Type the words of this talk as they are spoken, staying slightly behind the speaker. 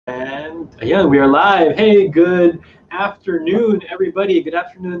And yeah, we are live. Hey, good afternoon, everybody. Good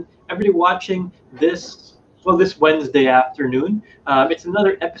afternoon, everybody watching this Wednesday afternoon. It's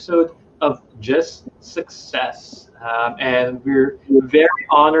another episode of Just Success. And we're very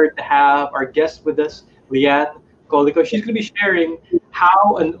honored to have our guest with us, Liane. She's going to be sharing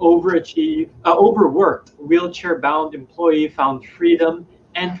how an overworked, wheelchair-bound employee found freedom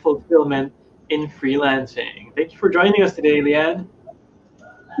and fulfillment in freelancing. Thank you for joining us today, Liane.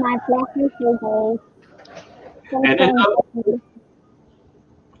 My pleasure, Jose. Thanks And for and uh, inviting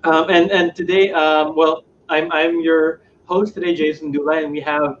me. and today, I'm your host today, Jason Dulay, and we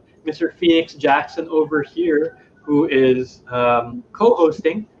have Mr. Phoenix Jackson over here, who is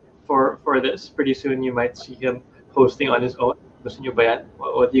co-hosting for this. Pretty soon, you might see him hosting on his own. Gusto niyo ba yan?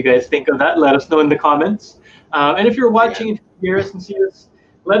 What do you guys think of that? Let us know in the comments. And if you're watching, if you hear us and see us,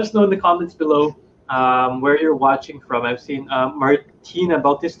 let us know in the comments below where you're watching from. I've seen Martina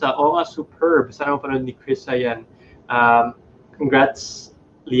Bautista. Oh, superb. Sana mapanood ni Chris yan. Congrats,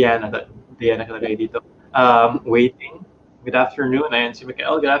 Liana. Liana ka na dito. Waiting. Good afternoon. Ayan si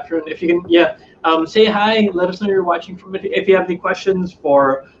Mikael. Good afternoon. If you can, say hi. Let us know you're watching from. If you have any questions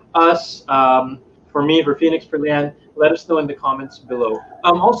for us, for me, for Phoenix, for Lian, let us know in the comments below.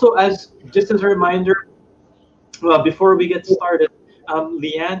 Also, just as a reminder, before we get started,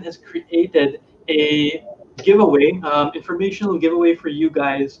 Lian has created a giveaway, informational giveaway for you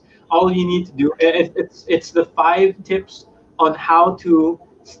guys. All you need to do, it's the 5 tips on how to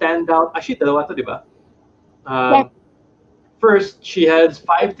stand out. Actually, dalawa to, di ba? Yes, First, she has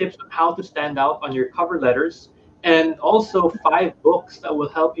 5 tips on how to stand out on your cover letters, and also 5 books that will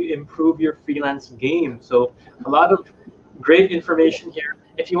help you improve your freelance game. So a lot of great information here.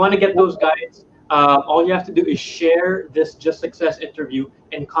 If you want to get those guides, all you have to do is share this Just Success interview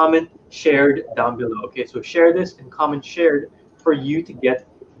and comment shared down below. Okay, so share this and comment shared for you to get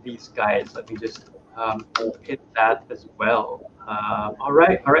these guides. Let me just hit that as well. All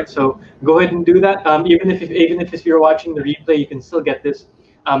right. So go ahead and do that. Even if you're watching the replay, you can still get this.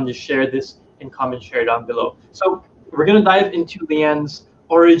 Just share this and comment share down below. So we're gonna dive into Leanne's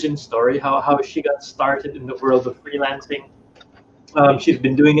origin story, how she got started in the world of freelancing. She's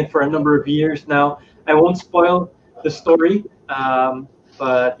been doing it for a number of years now. I won't spoil the story,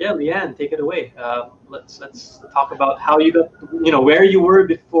 but yeah, Liane, take it away. Let's talk about how you got, where you were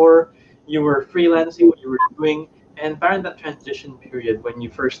before you were freelancing, what you were doing, and during that transition period when you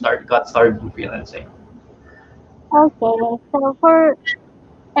first got started in freelancing. okay. So for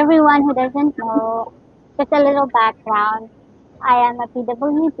everyone who doesn't know, just a little background. I am a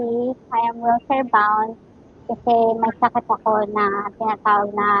PWD. I am wheelchair bound kasi may sakit ako na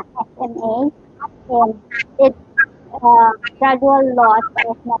tinatawag na SMA. And it's gradual loss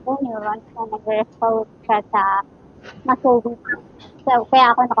of motor neurons na nag-respond siya sa muscle weakness. So,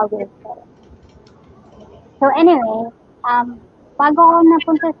 kaya ako naka-wheelchair. So anyway, bago ako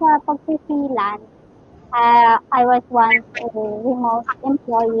napunta sa pag-freelance, I was once a remote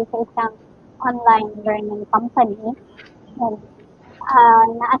employee sa isang online learning company. And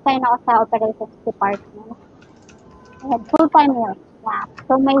na-assign ako sa operations department. And full-time yun. Yeah.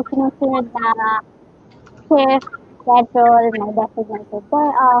 So may sinusunod na shift, schedule, may designated day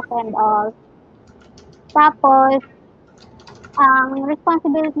off and all. Tapos, ang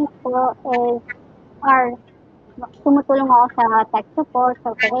responsibilities ko are tumutulong ako sa tech support,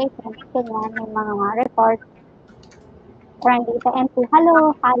 sa operations, ganyan, yung mga reports, parang data entry,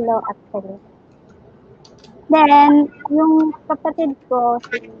 halo actually. Then, yung kapatid ko,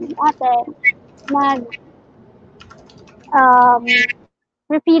 si ate, nag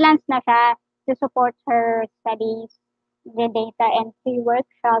freelance na siya to support her studies, the data entry work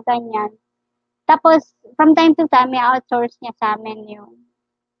siya, ganyan. Tapos, from time to time, outsource niya sa amin yung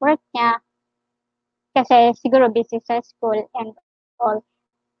work niya kasi siguro busy sa school and all.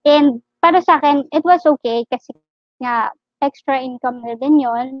 And para sa akin, it was okay kasi nga extra income na din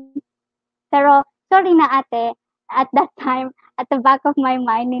yun. Pero, sorry na ate, at that time, at the back of my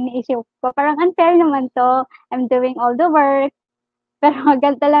mind, iniisip ko, parang unfair naman to. I'm doing all the work, pero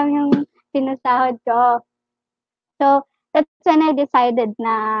ganito lang yung sinasahod ko. So, that's when I decided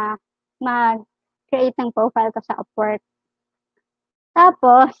na mag-create ng profile ko sa Upwork.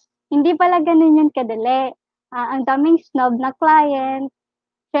 Tapos, hindi pala ganun yun kadali. Ang daming snob na client.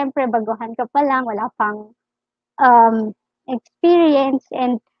 Siyempre, baguhan ka pa lang, wala pang experience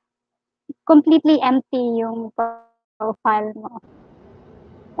and completely empty yung profile mo.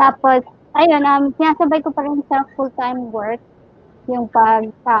 Tapos, ayun, sinasabay ko pa rin sa full-time work yung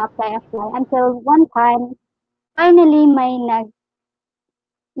pag-apply until one time, finally may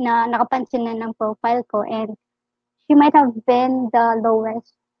nakapansin na ng profile ko and she might have been the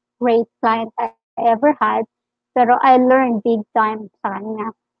lowest great client I ever had. Pero I learned big time sa kanya.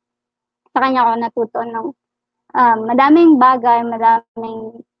 Sa kanya ako natuto ng madaming bagay,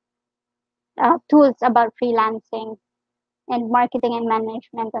 madaming tools about freelancing and marketing and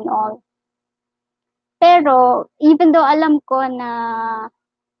management and all. Pero even though alam ko na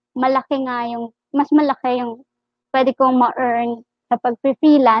mas malaki yung pwede kong ma-earn sa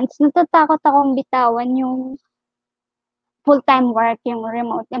pag-freelance, natatakot akong bitawan yung full-time work, yung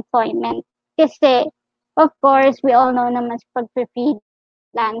remote employment. Kasi, of course, we all know naman sa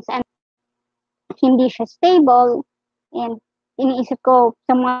pag-freelance and hindi siya stable. And iniisip ko,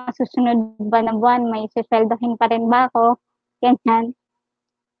 sa mga susunod ba na buwan, may sisweldohin pa rin ba ako? Ganyan.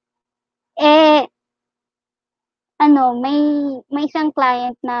 May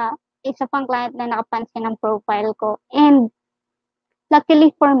isa pang client na nakapansin ng profile ko. And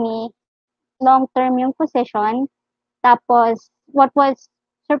luckily for me, long-term yung position. Tapos, what was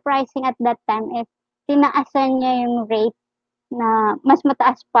surprising at that time is tinaasan niya yung rate na mas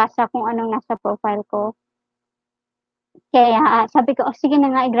mataas pa sa kung anong nasa profile ko. Kaya sabi ko, sige na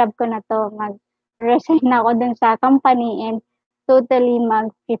nga, i-grab ko na to. Mag-resign na ako dun sa company and totally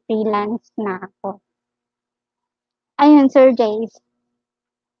mag-freelance na ako. Ayun, Sir Jace.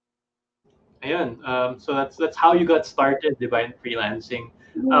 Ayun. So that's how you got started, diba, in freelancing.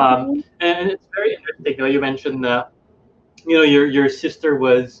 And it's very interesting. You mentioned that your sister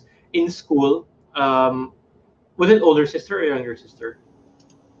was in school. Was it older sister or younger sister?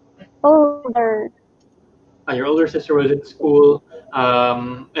 Older. Your older sister was in school,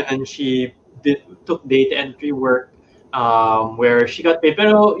 and then she took data entry work, where she got paid.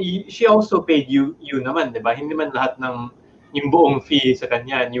 Pero she also paid you naman, diba? Hindi man lahat ng yung buong fee sa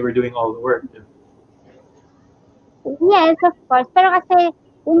kanya and you were doing all the work. Yes, of course. Pero kasi,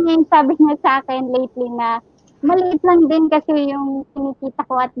 yun yung sabi niya sa akin lately na maliit lang din kasi yung kinikita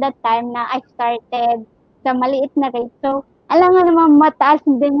ko at that time na I started sa maliit na rate. So, alam nga naman mataas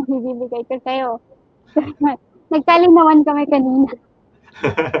din yung bibigay ko sa'yo. Nagkalinawan kami kanina.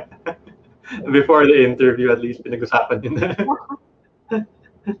 Before the interview, at least, pinag-usapan din.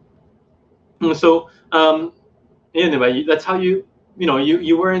 So, yun, diba? That's how you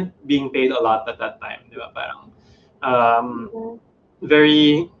weren't being paid a lot at that time, diba? Parang,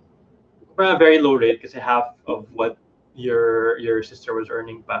 very low rate kasi half of what your sister was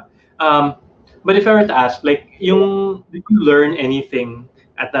earning pa. But if I were to ask, like, did you learn anything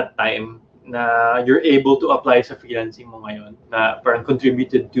at that time na you're able to apply sa freelancing mo ngayon na parang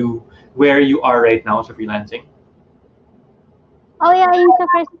contributed to where you are right now sa freelancing? Oh yeah, yung sa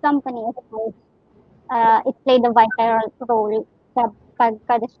first company, of course, it played a vital role sa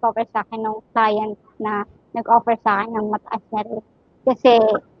pagka-discover sa akin ng client na nag-offer sa akin ng mataas na rate. Kasi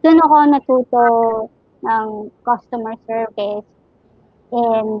doon ako natuto ng customer service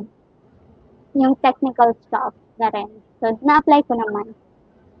and yung technical stuff na rin. So, na-apply ko naman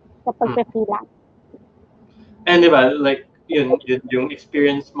sa pag-freelance. And diba, like, yung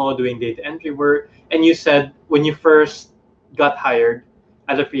experience mo doing data entry work, and you said when you first got hired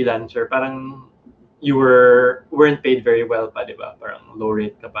as a freelancer, parang you weren't paid very well pa, diba? Parang low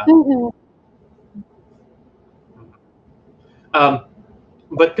rate ka pa.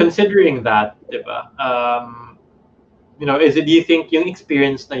 But considering that, diba, do you think yung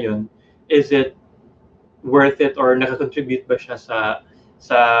experience na yun, is it worth it or nakakontribute ba siya sa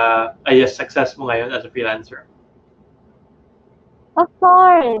success mo ngayon as a freelancer? Of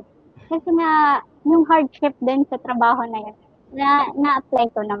course. Kasi nga, yung hardship din sa trabaho na yun,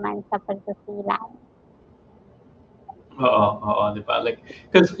 na-apply ko naman sa pag-freelance. Oo, diba? Like,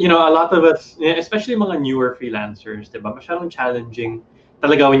 because, a lot of us, especially mga newer freelancers, diba, masyadong challenging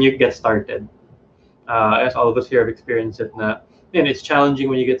talaga when you get started. As all of us here have experienced it na, it's challenging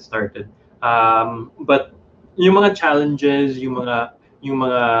when you get started. But yung mga challenges, yung mga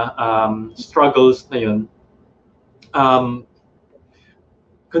struggles na yun,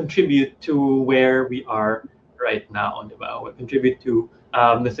 contribute to where we are right now, diba? Or contribute to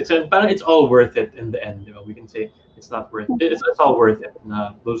the success. Parang it's all worth it in the end, diba? We can say it's not worth it. It's all worth it.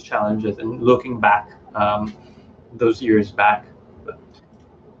 Those challenges and looking back, those years back.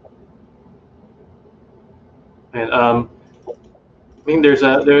 And I think there's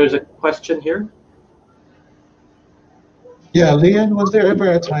a question here. Yeah, Lian, was there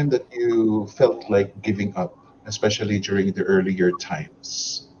ever a time that you felt like giving up, especially during the earlier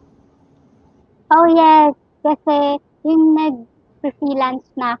times? Oh yes, kasi yung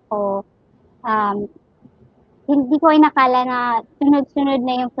nag-freelance na ako, hindi ko inakala na sunod-sunod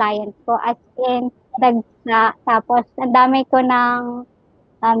na yung client ko, as in dagsa, tapos ang dami ko ng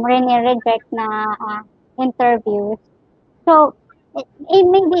reject na interviews. So,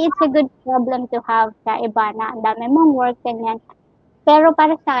 maybe it's a good problem to have sa iba na ang dami mong work, ganyan. Pero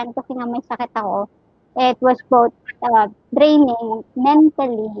para sa akin, kasi nga may sakit ako, it was both draining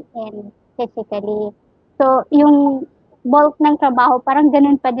mentally and physically. So, yung bulk ng trabaho, parang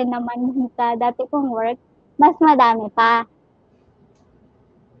ganun pa din naman sa dati kong work, mas madami pa.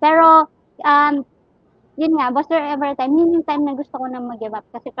 Pero, yun nga, was there ever a time, yun yung time na gusto ko na mag-give up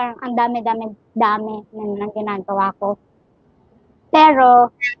kasi parang ang dami ng ginagawa ko. Pero,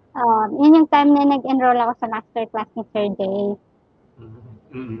 yun yung time na nag-enroll ako sa masterclass ni Sir Jay.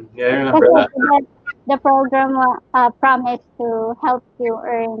 Yeah, I remember that. The program promised to help you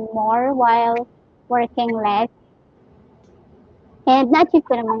earn more while working less. And na-achieve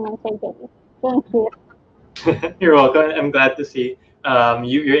ko naman yun, Sir Jay. Thank you. You're welcome. I'm glad to see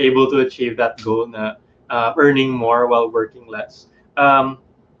you're able to achieve that goal na earning more while working less.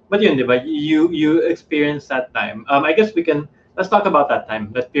 But yun, di ba? You experienced that time. I guess let's talk about that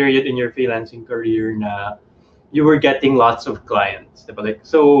time, that period in your freelancing career na you were getting lots of clients. Diba? Like,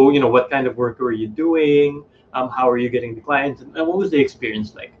 so, what kind of work were you doing? How are you getting the clients? And what was the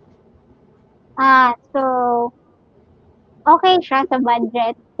experience like? So, okay siya sa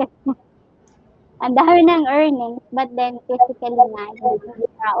budget. Ang dami ng earnings, but then physically nga, hindi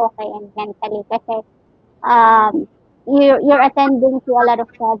siya okay and mentally. Kasi you're attending to a lot of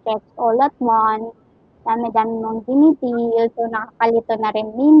projects all at once. Dami-dami mong dinideal, so nakakalito na rin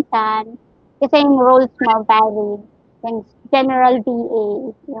minsan. Kasi yung roles mo varied. Yung general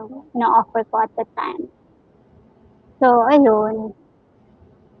VA, yung na-offer ko at the time. So, ayun.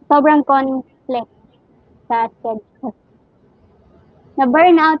 Sobrang conflict sa schedule.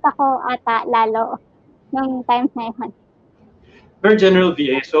 Na-burnout ako ata lalo nung times na yun. Very general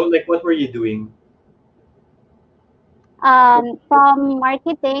VA, so like what were you doing? From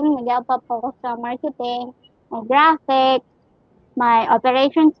marketing, nag-help ako sa marketing, my graphics, my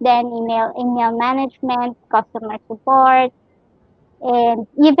operations then, email management, customer support, and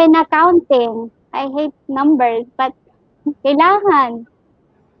even accounting. I hate numbers, but kailangan.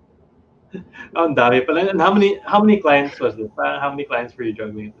 Oh, ang dami pala. And how many clients was this? How many clients were you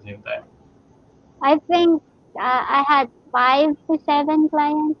juggling at the same time? I think I had 5 to 7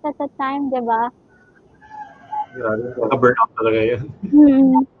 clients at the time, di ba? Burnout talaga yun.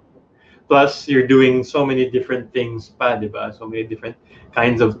 Plus, you're doing so many different things pa, di ba? So many different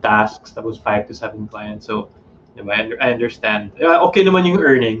kinds of tasks. That was 5 to 7 clients. So, di ba? I understand. Okay naman yung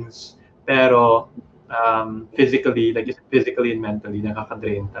earnings, pero physically, like physically and mentally,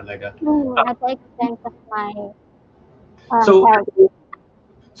 nakaka-drain talaga. At the expense of my so health.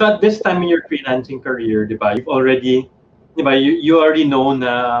 So at this time in your freelancing career, di ba, you already know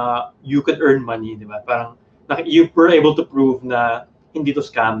na you could earn money, di ba? Parang you were able to prove na hindi to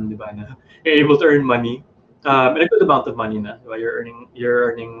scam, di ba? Na you're able to earn money, and a good amount of money na, di ba? You're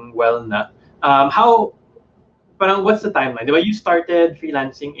earning well na. What's the timeline? Di ba? You started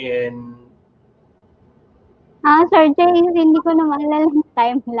freelancing in Sir Jay, hindi ko na maalala yung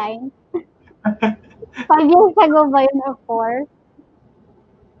timeline. 5 years ago ba yun or 4?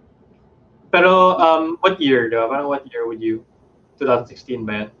 Pero what year, di ba? Parang what year would you? 2016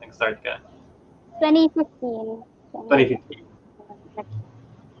 ba yan? Nag-start ka? 2015. 2015.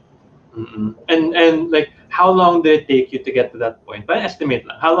 And like, how long did it take you to get to that point? Parang estimate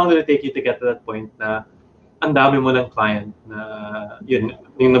lang. How long did it take you to get to that point na ang dami mo ng client na yun,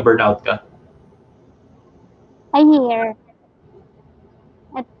 yung na-burnout ka? A year.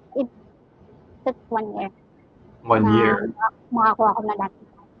 That's 1 year. 1 year. Makakuha ko na lahat.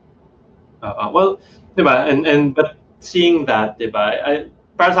 Well, di ba? But seeing that, di ba?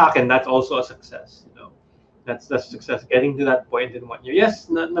 Para sa akin, that's also a success. That's success. Getting to that point in 1 year.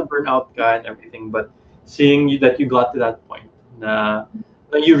 Yes, na burnout ka and everything, but seeing that you got to that point, na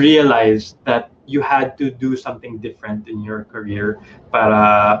you realized that you had to do something different in your career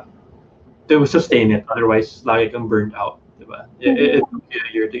para to sustain it. Otherwise, lagi kang burned out. Diba? It took you a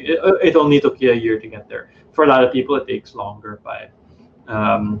year it only took you a year to get there. For a lot of people, it takes longer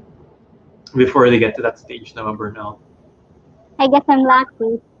before they get to that stage na burnout. I guess I'm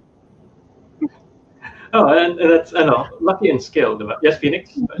lucky. Oh, and that's lucky and skilled. Diba? Yes,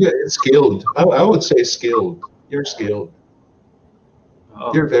 Phoenix? Yeah, it's skilled. I would say skilled. You're skilled.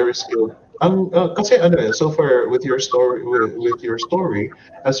 Oh. You're very skilled. Kasi so far with your story,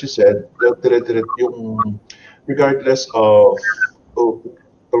 as you said, yung regardless of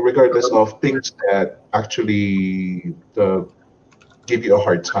things that actually give you a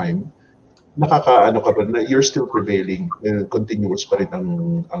hard time, nakakaano ka ba na you're still prevailing, continuous pa rin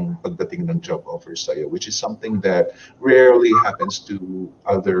ang pagdating ng job offers sa'yo, which is something that rarely happens to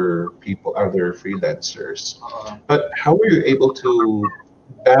other people, other freelancers. But how were you able to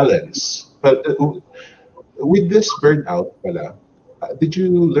balance? But with this burnout pala, did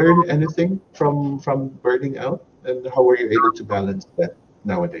you learn anything from burning out? And how were you able to balance that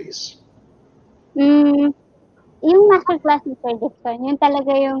nowadays? Mm, yung masterclass ni Sir Dixon, yun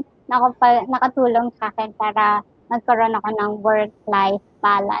talaga yung nakatulong sa akin para magkaroon ako ng work-life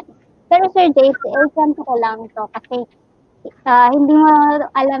balance. Pero Sir Jace, kwento ko lang to kasi hindi mo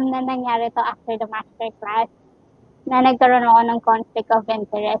alam na nangyari to after the masterclass na nagkaroon ako ng conflict of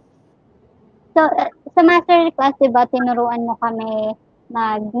interest. So, sa masterclass, diba, tinuruan mo kami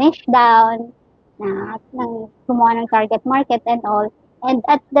mag-niche down, gumawa ng target market and all. And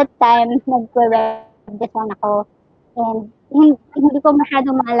at that time, nag-web design ako. And hindi ko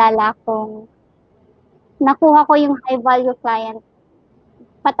masyadong maalala kung nakuha ko yung high value client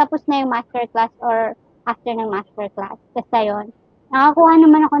patapos na yung masterclass or after ng masterclass. Basta yun. Nakakuha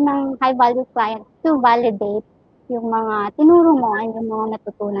naman ako ng high value client to validate yung mga tinuro mo and yung mga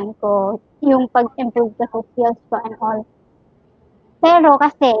natutunan ko, yung pag-improve ko sa skills ko and all. Pero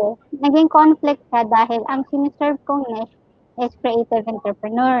kasi, naging conflict siya dahil ang siniserve kong niche is creative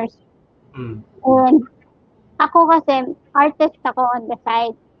entrepreneurs. And ako kasi, artist ako on the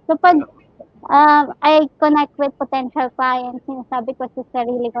side. So, pag I connect with potential clients, sinasabi ko sa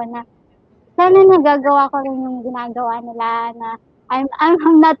sarili ko na sana nagagawa ko rin yung ginagawa nila na I'm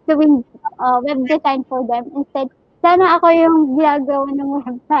not doing web design for them. Instead, sana ako yung ginagawa ng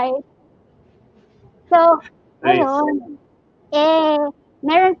website. So, ayun.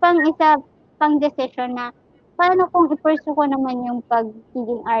 Meron pang isa pang decision na paano kung i-pursue ko naman yung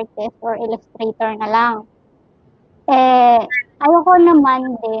pagiging artist or illustrator na lang. Ayoko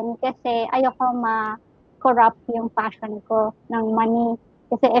naman din kasi ayoko ma-corrupt yung passion ko ng money.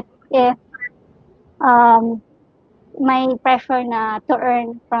 Kasi if may pressure na to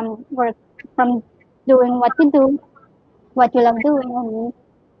earn from work, from doing what you do, what you love doing,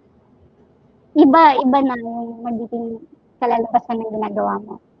 iba na yung magiging kalalabasan ng ginagawa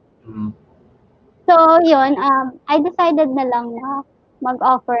mo. So, yun, I decided na lang na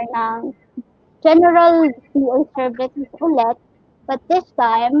mag-offer ng general VA services ulit, but this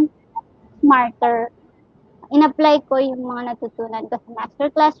time, smarter. In-apply ko yung mga natutunan ko sa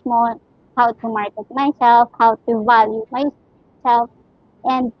masterclass mo, how to market myself, how to value myself,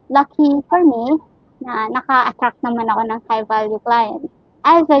 and lucky for me, na naka-attract naman ako ng high-value clients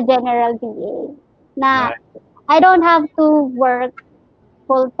as a general VA, na I don't have to work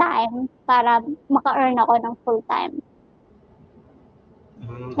full-time para maka-earn ako ng full-time.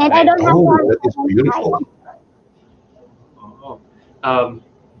 And I don't have to that is beautiful.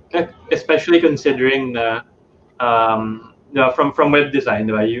 Especially considering from web design,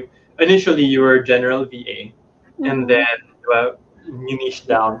 you initially you were general VA, and then you niche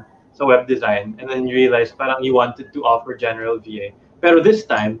down so web design, and then you realized parang you wanted to offer general VA. Pero this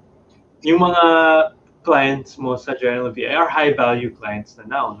time, yung mga clients mo sa general VA are high value clients na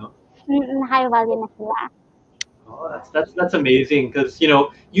now, no? High value na sila. Oh, that's amazing because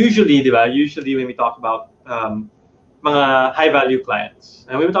usually when we talk about mga high value clients,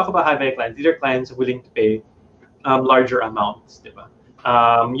 and when we talk about high value clients, these are clients willing to pay larger amounts, diba?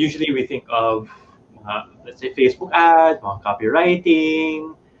 Usually we think of let's say Facebook ads, mga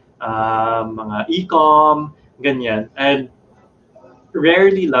copywriting, mga e-com, ganyan, and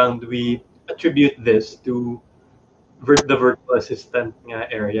rarely lang do we attribute this to the virtual assistant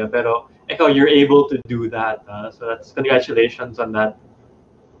area, pero ikaw, you're able to do that. So that's congratulations on that.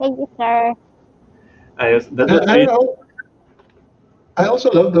 Thank you, sir. I also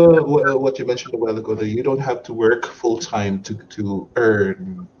love what you mentioned a while ago, that you don't have to work full time to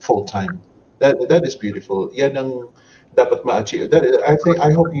earn full time. That is beautiful. Yan ang dapat ma-achieve.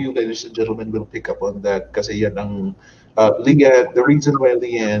 I hope you, ladies and gentlemen, will pick up on that kasi yan ang Lian. The reason why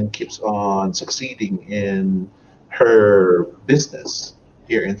Lian keeps on succeeding in her business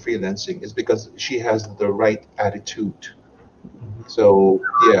here in freelancing is because she has the right attitude. So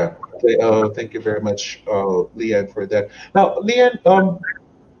yeah, thank you very much, Lian, for that. Now, Lian,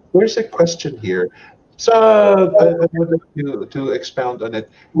 there's a question here. So I wanted you to expound on it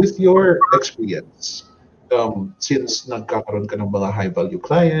with your experience. Since nagkakaroon ka ng mga high-value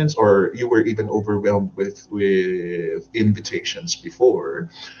clients, or you were even overwhelmed with invitations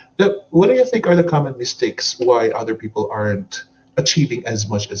before, what do you think are the common mistakes why other people aren't achieving as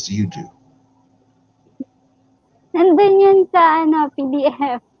much as you do? Nandun yun sa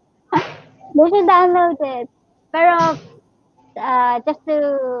PDF. They should download it. Pero just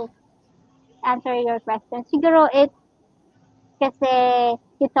to answer your question, siguro it's kasi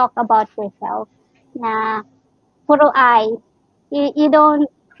you talk about yourself na puro I. You don't,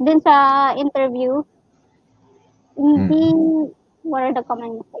 dun sa interview, hindi, what are the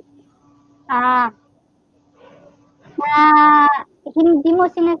common mistakes? Na hindi mo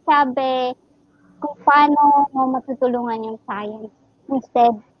sinasabi kung paano mo matutulungan yung client.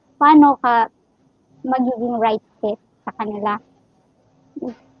 Instead, paano ka magiging right fit sa kanila.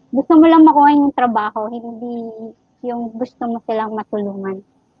 Gusto mo lang makuha yung trabaho, hindi yung gusto mo silang matulungan.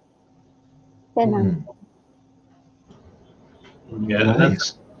 Ganun. Yeah,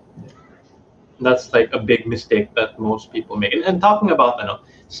 that's like a big mistake that most people make. And talking about,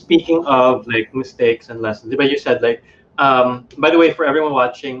 speaking of like mistakes and lessons, but you said like, by the way, for everyone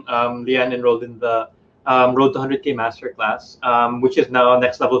watching, Lian enrolled in the Road to 100K Masterclass, which is now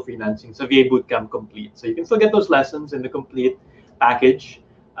Next Level Freelancing, so VA Bootcamp Complete. So you can still get those lessons in the complete package.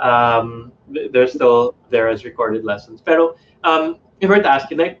 They're still there as recorded lessons. Pero if I were to ask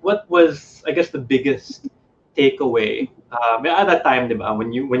you, like, what was, I guess, the biggest takeaway at that time, diba,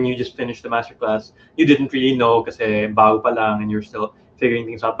 when you just finished the masterclass, you didn't really know kasi bago pa lang and you're still figuring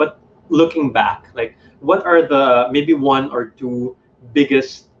things out. But looking back, like, what are the maybe one or two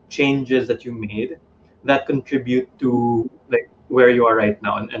biggest changes that you made that contribute to like where you are right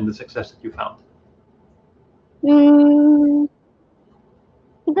now and the success that you found?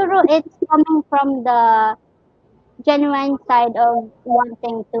 Siguro it's coming from the genuine side of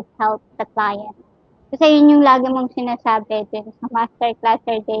wanting to help the client. Kasi yun yung lagi mong sinasabi din sa masterclass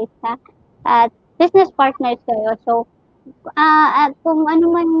days na at business partners kayo. So, at kung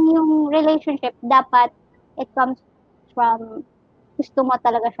ano man yung relationship, dapat it comes from gusto mo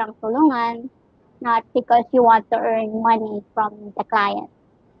talaga siyang tulungan, not because you want to earn money from the client.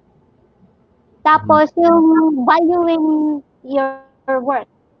 Tapos, yung valuing your work,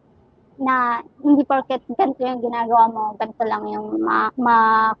 na hindi porket ganito yung ginagawa mo, ganito lang yung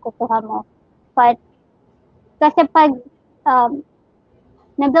makukuha mo. But, kasi pag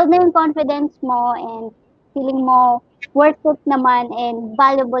na-build na yung confidence mo and feeling mo worth it naman and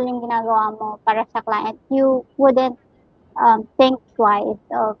valuable yung ginagawa mo para sa client, you wouldn't think twice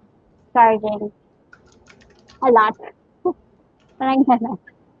of charging a lot. Parang gano'n.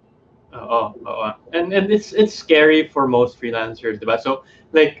 And it's scary for most freelancers, diba? So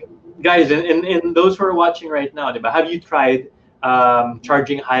like guys, in those who are watching right now, diba, have you tried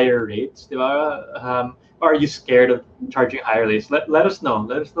charging higher rates, diba? Or are you scared of charging higher rates? Let us know.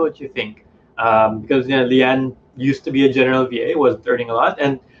 Let us know what you think. Because Lian used to be a general VA, was earning a lot,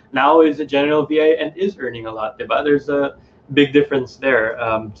 and now is a general VA and is earning a lot, diba? There's a big difference there.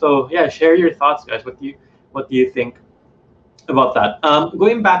 So yeah, share your thoughts, guys. What do you think about that?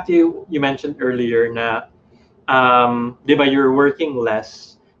 Going back to you mentioned earlier na diba, you're working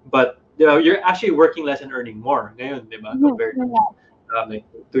less, but diba, you're actually working less and earning more ngayon, diba, compared to like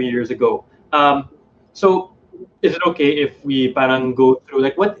 2 years ago. So is it okay if we parang go through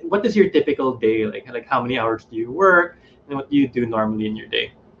like what is your typical day like how many hours do you work and what do you do normally in your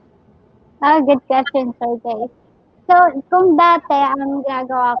day? Good question, Sergey. So, kung dati, ang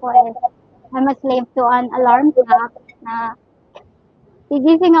ginagawa ko is I'm a slave to an alarm clock na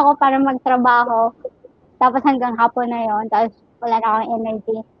sigising ako para magtrabaho, tapos hanggang hapon na yon, tapos wala na akong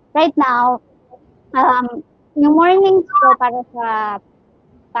energy. Right now, yung mornings ko para sa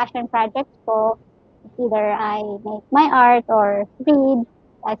passion projects ko, either I make my art or read.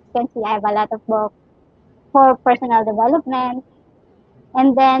 As you can see, I have a lot of books for personal development.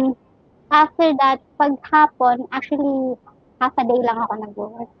 And then, after that, pag hapon, actually, half a day lang ako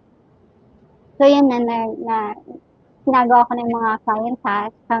nag-work. So, yun na ginagawa ko ng mga client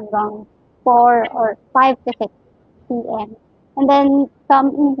tasks hanggang 4 or 5 to 6 p.m. And then,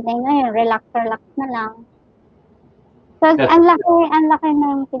 some evening, relax na lang. So, ang laki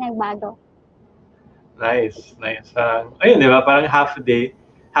ng pinagbago. Nice. Ayun, di ba? Parang half a day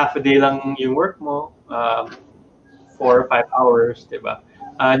lang yung work mo, 4 or 5 hours, di ba?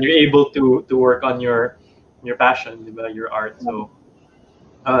 And you're able to work on your passion, di ba? Your art. So,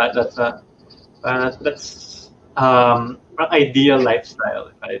 that's an ideal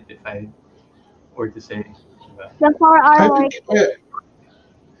lifestyle, if I were to say. Diba? The 4-hour work.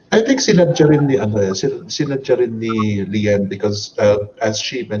 I think sinadya rin ni Lian because as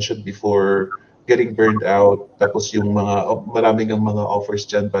she mentioned before, getting burned out, tapos yung maraming ang mga offers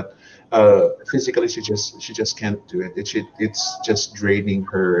dyan, but physically she just can't do it. It's just draining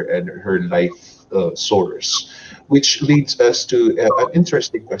her and her life source, which leads us to an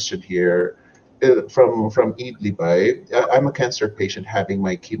interesting question here from Eve Levi. I'm a cancer patient having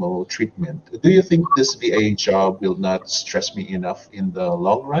my chemo treatment. Do you think this VA job will not stress me enough in the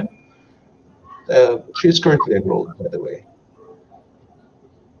long run? She's currently enrolled, by the way.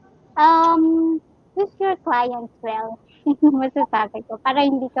 Choose your clients well. Masasabi ko. Para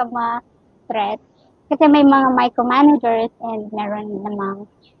hindi ka ma-stress. Kasi may mga micromanagers and meron namang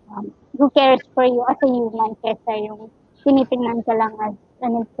who cares for you as a human kesa yung tinitingnan ka lang as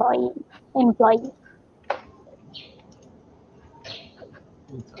an employee.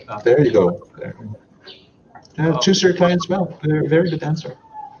 There you go. There. Choose your clients well. Very good answer.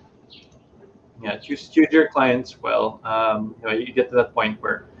 Yeah, choose your clients well. You get to that point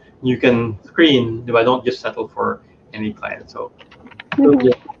where you can screen. Don't just settle for any client. So,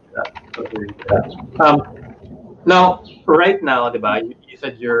 now, right now, you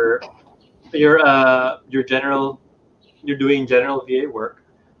said you're doing general VA work.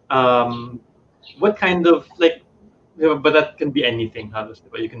 What kind of but that can be anything.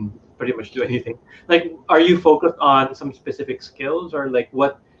 You can pretty much do anything. Are you focused on some specific skills, or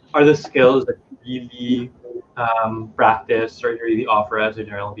what are the skills that you really practice or you really offer as a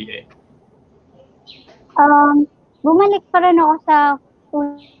general VA? Bumalik pa rin ako sa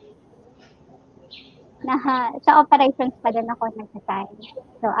operations pa din ako nag-design.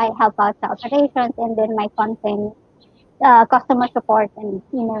 So I help out sa operations and then my content, customer support and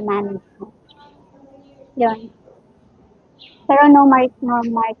email management. Yun. Pero no marketing. No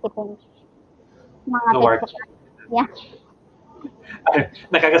marketing. Yeah.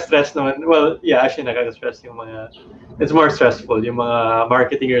 Nakaka-stress naman. Well, yeah, actually nakaka-stress yung mga, it's more stressful yung mga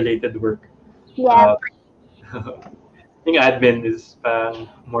marketing related work. Yeah. Yung admin is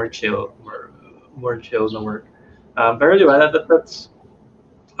more chill na work. Pero that's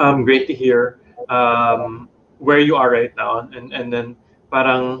great to hear where you are right now and then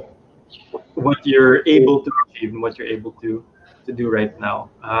parang what you're able to achieve and what you're able to do right now.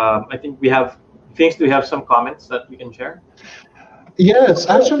 I think we have some comments that we can share. Yes,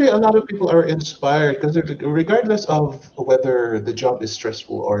 actually, a lot of people are inspired because regardless of whether the job is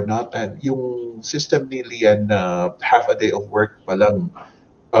stressful or not, and yung system ni Lian na half a day of work pa lang,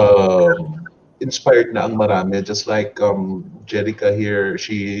 inspired na ang marami. Just like Jerica here,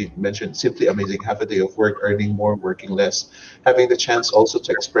 she mentioned simply amazing, half a day of work, earning more, working less, having the chance also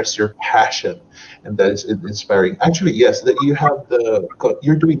to express your passion, and that is inspiring. Actually, yes, that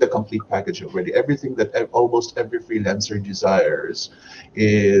you're doing the complete package already. Everything that almost every freelancer desires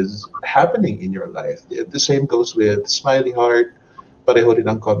is happening in your life. The same goes with Smiley Heart. Pareho rin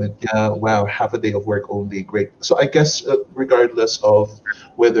ang comment niya, wow, half a day of work only, great. So I guess regardless of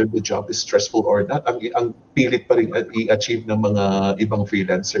whether the job is stressful or not, ang pilit pa rin i-achieve ng mga ibang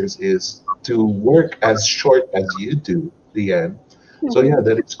freelancers is to work as short as you do, Lian. So yeah,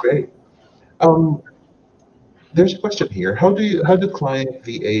 that is great. There's a question here. How do client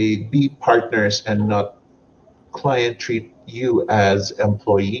VA be partners and not client treat you as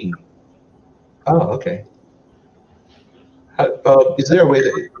employee? Oh, okay. Is there a way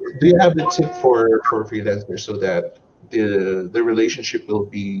do you have a tip for freelancers so that the relationship will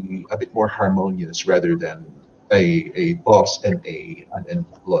be a bit more harmonious rather than a boss and an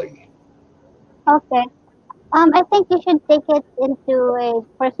employee? Okay. I think you should take it into a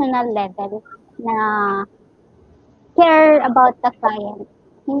personal level na care about the client.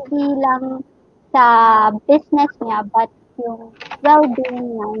 Hindi lang sa business niya but yung well-being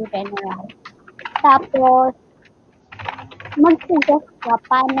niya in general. Tapos mag-suggest ka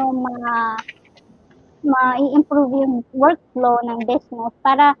paano ma-improve yung workflow ng business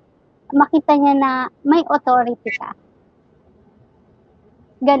para makita niya na may authority ka.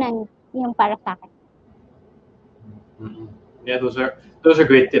 Ganun yung para sa akin. Yeah, those are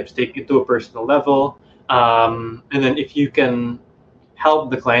great tips. Take it to a personal level, and then if you can help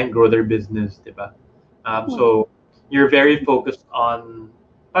the client grow their business, diba? So you're very focused on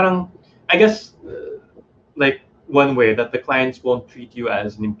parang, I guess, one way that the clients won't treat you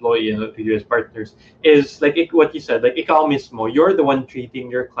as an employee and treat you as partners is what you said, ikaw mismo, you're the one treating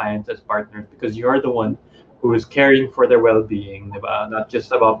your clients as partners because you're the one who is caring for their well-being, diba? Not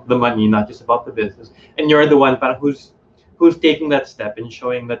just about the money, not just about the business, and you're the one who's taking that step and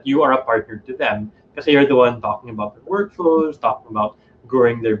showing that you are a partner to them because you're the one talking about the workflows, talking about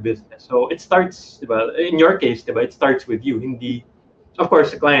growing their business. So it starts, diba? In your case, diba, it starts with you. Hindi, of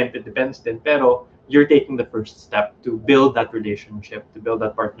course, the client, it depends din, pero you're taking the first step to build that relationship, to build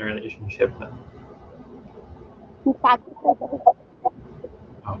that partner relationship.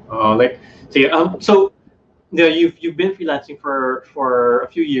 So you've been freelancing for a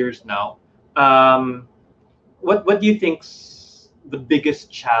few years now. What do you think's the biggest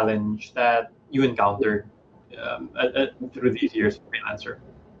challenge that you encountered through these years of freelancer?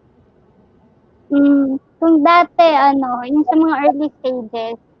 Kung dati yung sa mga early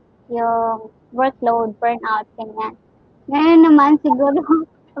stages, yung workload, burnout, ganyan. Ngayon naman, siguro,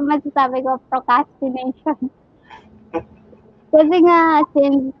 masasabi ko, procrastination. Kasi nga,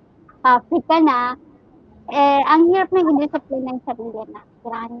 since free ka na, ang hirap na i-discipline ng sarili na.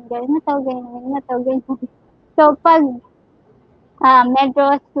 Kailangan gawin mo to, gawin mo to, gawin mo. So, pag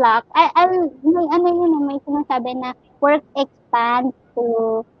medyo slack, may ano yun, may sinasabi na work expands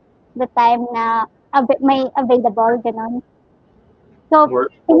to the time na may available, ganun. So,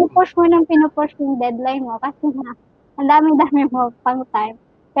 pinupush yung deadline mo kasi nga, ang dami-dami mo pang time.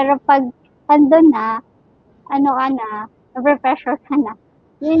 Pero pag andun na, ano ka na, over-pressure ka na.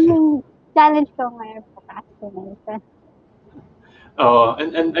 Yun yung challenge ko ngayon, procrastination. Oh,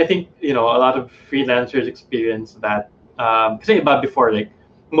 and I think, a lot of freelancers experience that. Kasi iba before, like,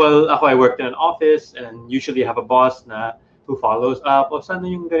 well, I worked in an office and usually have a boss who follows up, sana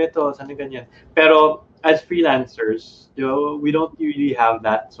yung ganito, sana ganyan. Pero as freelancers, we don't really have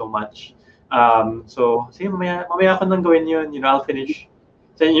that so much. So, sige, mamaya ko nang gawin yun, I'll finish.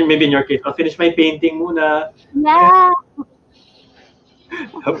 So, maybe in your case, I'll finish my painting muna. Yeah.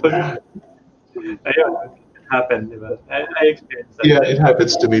 Ayun, it happened, diba? I experienced that. Yeah, it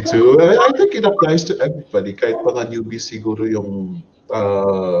happens to me too. I think it applies to everybody. Kahit mga newbies siguro yung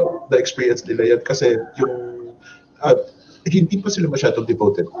na-experience nila yan kasi yung hindi pa sila masyadong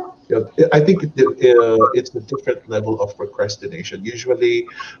devoted. I think it's a different level of procrastination. Usually,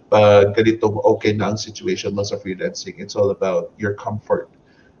 ganito okay na ang situation mo sa freelancing. It's all about your comfort.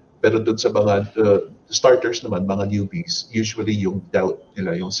 Pero dun sa mga starters naman, mga newbies, usually yung doubt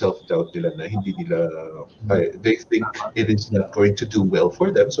nila, yung self-doubt nila na hindi nila, they think it is not going to do well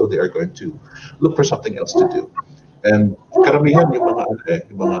for them, so they are going to look for something else to do. And karamihan yung mga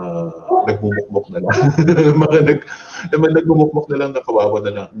nagmumukmok na lang, nagmumukmok na lang na kawawa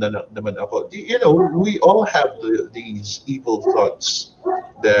na naman ako. We all have these evil thoughts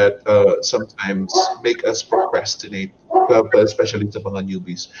that sometimes make us procrastinate, especially sa mga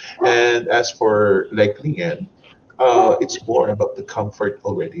newbies. And as for like Lian, it's more about the comfort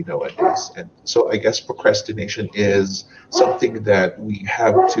already nowadays. And so I guess procrastination is something that we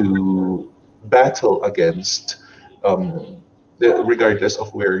have to battle against, regardless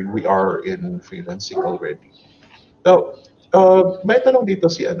of where we are in freelancing already. Now, may tanong dito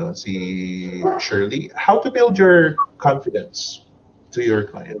si Shirley, how to build your confidence to your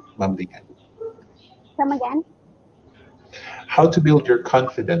client, Ma'am Lian? Come again? How to build your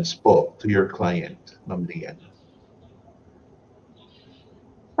confidence po to your client, Ma'am Lian?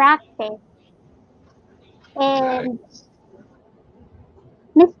 Practice. And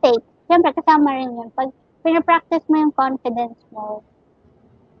mistakes. Siyempre, kasama rin yun. Pag pinapractice mo yung confidence mo,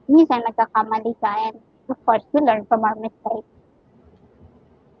 minsan nagkakamali ka, and of course, we learn from our mistakes.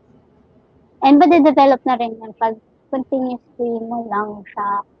 And madi-develop na rin yun pag continuously mo lang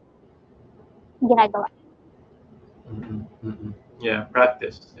siya ginagawa. Yeah,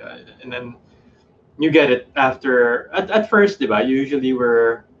 practice. Yeah. And then you get it after, at first, diba? Usually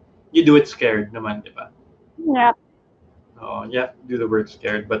you do it scared naman, diba? Yep. Oh, yeah, do the work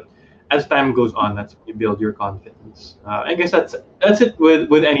scared, but as time goes on, that's when you build your confidence. I guess that's it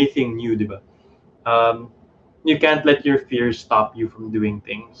with anything new, diba? You can't let your fears stop you from doing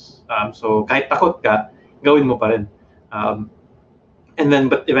things. So kahit takot ka, gawin mo pa rin. And then,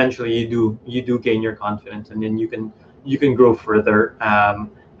 but eventually you do gain your confidence, and then you can grow further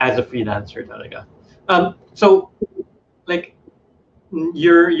as a freelancer talaga. So like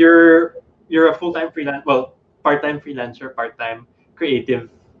you're a full-time freelance, well, part-time freelancer, part-time creative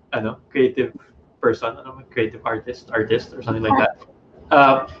person, creative artist or something like that.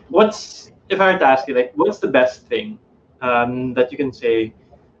 If I were to ask you, like, what's the best thing that you can say,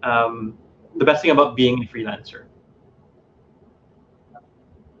 the best thing about being a freelancer?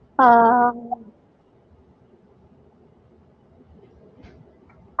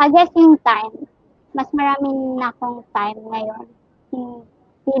 I guess yung time. Mas marami na akong time ngayon.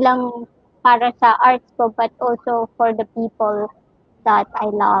 Hindi lang para sa arts ko, but also for the people that I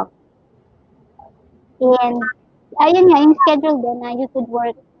love. And ayun nga, yung schedule din na you could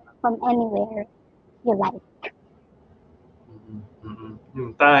work from anywhere you like.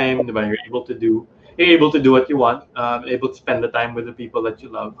 Yung time, diba? You're able to do what you want, able to spend the time with the people that you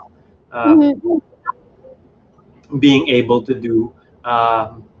love. Being able to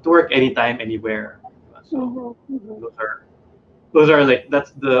work anytime, anywhere. So those are like,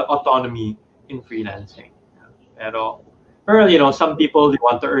 that's the autonomy in freelancing. Pero some people, they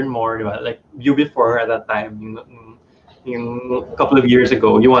want to earn more, diba? Like you before at that time, a couple of years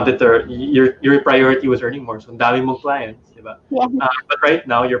ago, you wanted your priority was earning more. So dami mong clients, diba? Yeah. But right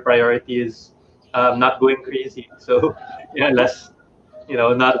now your priority is not going crazy. So less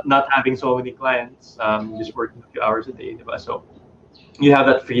not having so many clients, just working a few hours a day, diba? So you have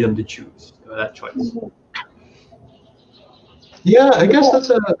that freedom to choose, that choice. Yeah, I guess that's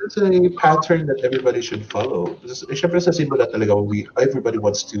a pattern that everybody should follow. Siyempre sa simula talaga, everybody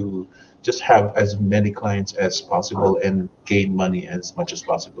wants to just have as many clients as possible and gain money as much as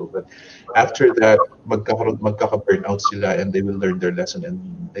possible. But after that, magkaka-burnout sila and they will learn their lesson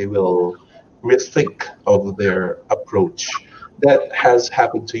and they will rethink of their approach. That has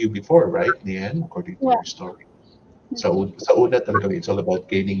happened to you before, right, Lian, according to Yeah. your story? Sa una talaga, it's all about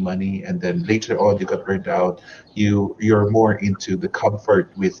gaining money, and then later on you got burned out. You're more into the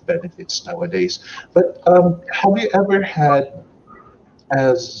comfort with benefits nowadays. But have you ever had,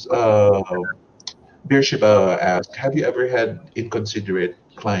 as Beersheba asked, have you ever had inconsiderate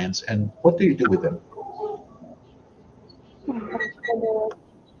clients, and what do you do with them?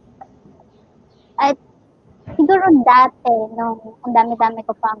 At siguro dati, nung ang dami-dami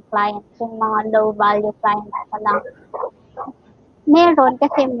ko pang clients, yung mga low value clients pa lang. Meron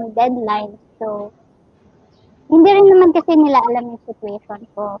kasi may deadline. So, hindi rin naman kasi nila alam yung situation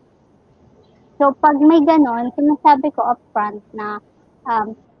ko. So, pag may ganon, sinasabi ko upfront na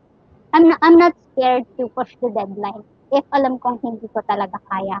I'm not scared to push the deadline if alam kong hindi ko talaga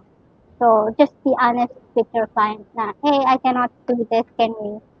kaya. So, just be honest with your client na, hey, I cannot do this. Can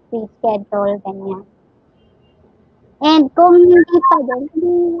we reschedule? Ganyan. And kung hindi pa din,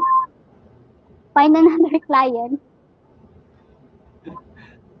 find another client.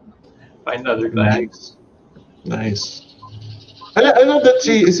 Find other clients. Nice. I know that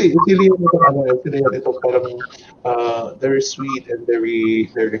si Lian ito parang very sweet and very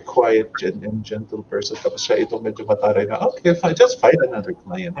quiet and gentle person. Tapos siya ito medyo mataray na, okay, fine, just find another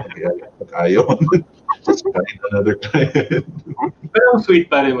client. Pag ayaw, just find another client. Pero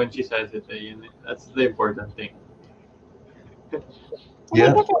sweet pa rin when she says it. That's the important thing.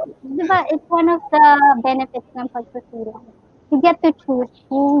 Yeah. Diba, it's one of the benefits ng pag-freelance. You get to choose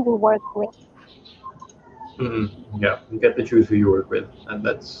who you work with. Yeah, you get to choose who you work with, and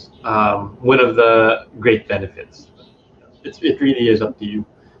that's one of the great benefits. It really is up to you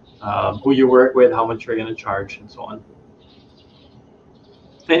who you work with, how much you're going to charge, and so on.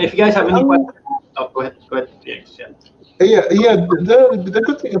 And if you guys have any questions, go ahead. Yeah. The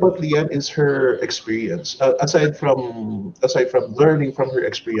good thing about Lian is her experience. Aside from learning from her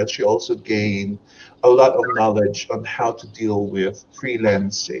experience, she also gained a lot of knowledge on how to deal with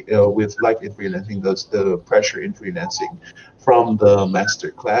freelancing, with life in freelancing, the pressure in freelancing, from the master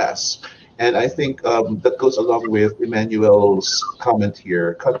class. And I think that goes along with Emmanuel's comment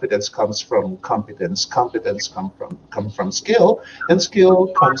here. Confidence comes from competence. Competence comes from skill, and skill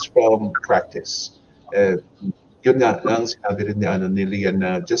comes from practice. Yun nga, ang sinabi rin ni Lian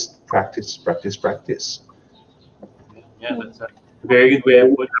na just practice. Yeah, that's a very good way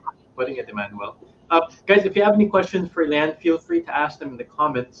of putting it, Emmanuel. Guys, if you have any questions for Lian, feel free to ask them in the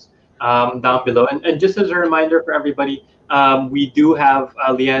comments down below. And just as a reminder for everybody, we do have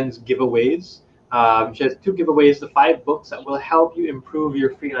Lian's giveaways. She has 2 giveaways, the 5 books that will help you improve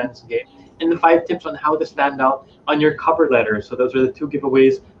your freelance game, and the 5 tips on how to stand out on your cover letter. So those are the 2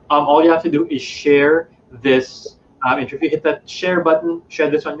 giveaways. All you have to do is share this. If you hit that share button, share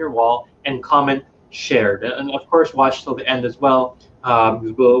this on your wall, and comment shared. And of course, watch till the end as well.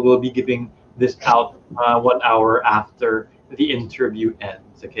 We'll be giving this out 1 hour after the interview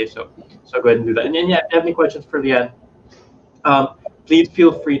ends. Okay, so go ahead and do that. And yeah, if you have any questions for Lian, please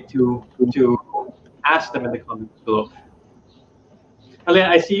feel free to ask them in the comments below. Lian,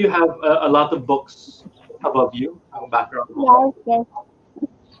 I see you have a lot of books above you in the background. Yes.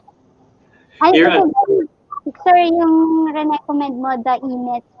 Ay, sir, yung recommend mo, the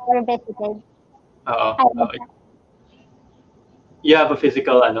emails revisited. You have a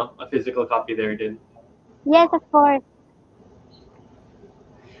physical copy there, then? Yes, of course.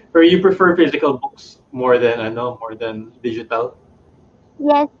 Or you prefer physical books more than digital?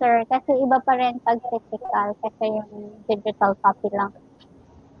 Yes, sir. Kasi iba pa rin pag physical kasi yung digital copy lang.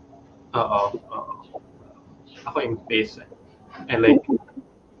 Ako yung space. I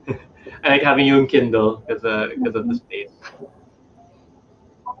like having you in Kindle because of the space.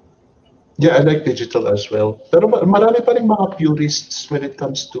 Yeah, I like digital as well. Pero marami pa rin mga purists when it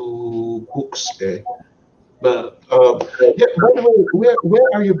comes to books. But yeah, by the way, where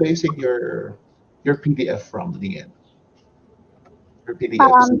are you basing your PDF from, Lian? Your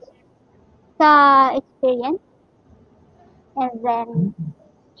PDFs? Sa experience, and then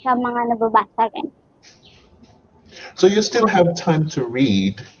sa mga nababasa rin. So you still have time to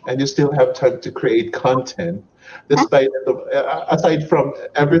read, and you still have time to create content, despite aside from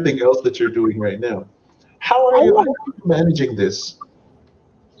everything else that you're doing right now. How are you managing this?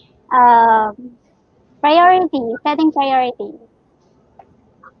 Priority, setting priority.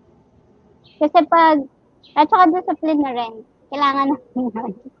 Kasi at saka discipline na rin. Kailangan natin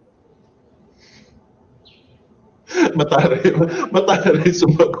yun. Mataray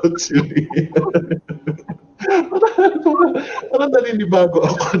sumagot si Lian. Parang naninibago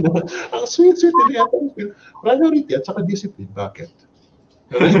ako na ang sweet ni Lian. Priority at saka discipline. Bakit?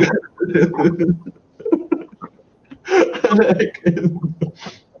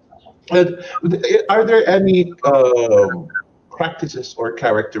 Are there any practices or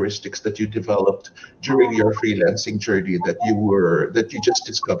characteristics that you developed during your freelancing journey that you just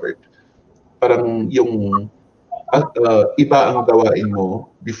discovered? Parang yung iba ang gawain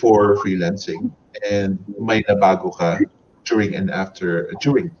mo before freelancing and may nabago ka during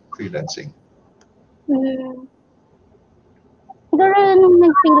freelancing. Siguro nung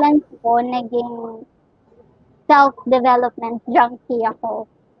nag-freelance ko, naging self-development junkie ako.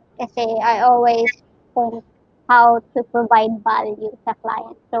 Kasi I always think how to provide value sa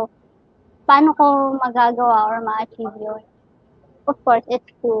client. So, paano ko magagawa or ma-achieve yun? Of course, it's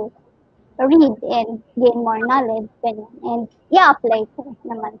to read and gain more knowledge and i-apply ko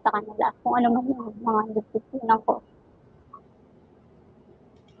naman sa kanila kung ano man yung mga natutunan ko.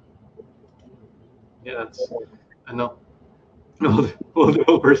 Yeah, that's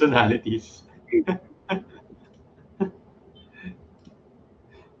multiple personalities.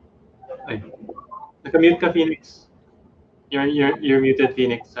 Ay, nakamute ka, Phoenix. You're muted,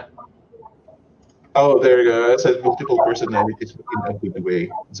 Phoenix. Oh, there you go. I said multiple personalities in a good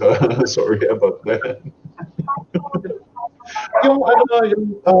way. So sorry about that.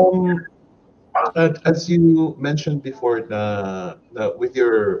 As you mentioned before, with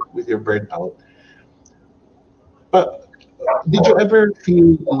your burnout, did you ever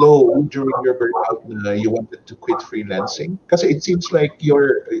feel low during your burnout na you wanted to quit freelancing? Kasi it seems like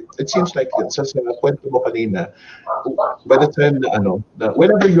sa kwento mo kanina, by the time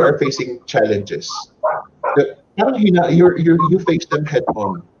whenever you are facing challenges, parang you face them head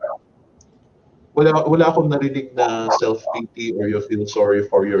on. Wala akong narinig na self-pity or you feel sorry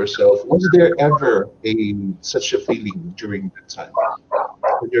for yourself. Was there ever such a feeling during that time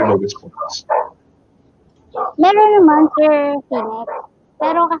when your lowest points? Meron naman, Sir Phoenix.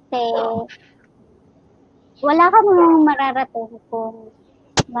 Pero kasi, wala ka namang mararating kung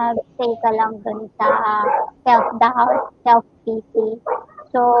mag-stay ka lang dun sa self-doubt, self-pity.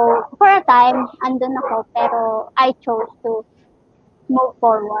 So, for a time, andun ako, pero I chose to move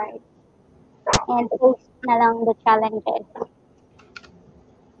forward and face na lang the challenges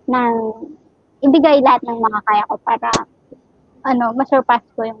nang ibigay lahat ng mga kaya ko para masurpass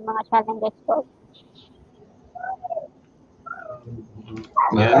ko yung mga challenges ko.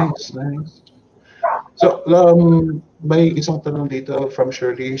 Nice. So, may isang tanong dito from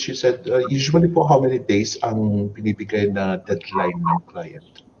Shirley. She said, usually po how many days ang binibigay na deadline ng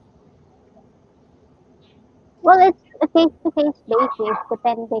client? Well, it's a case-to-case basis.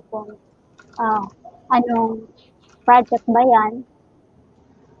 Depende kung anong project ba yan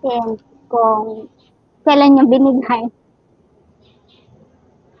and kung kailan yung binigay.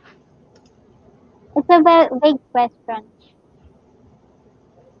 It's a very vague question.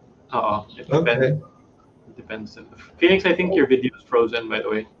 It depends. Okay. It depends. Phoenix, I think your video is frozen, by the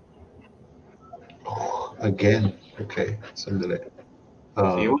way. Oh, again. Okay. Sandali.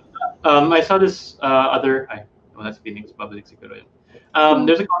 I saw this other. That's Phoenix Public siguro yun.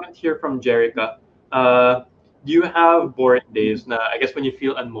 There's a comment here from Jerica. Do you have boring days? I guess when you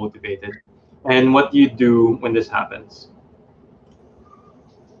feel unmotivated, and what do you do when this happens?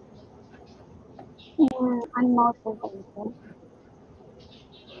 Unmotivated.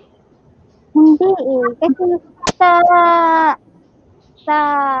 Hindi eh. Kasi sa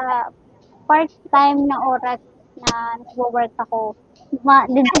part-time na oras na nag-work ako,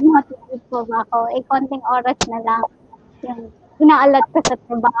 motivate ko ba ako? Konting oras na lang yung inaalat ko sa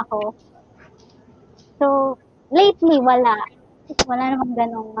trabaho. So, lately, wala. Wala namang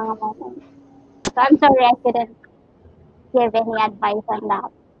ganong mga moments. So, I'm sorry I couldn't give any advice on that.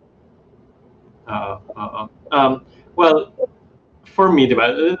 Well, for me,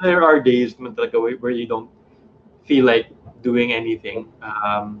 there are days where you don't feel like doing anything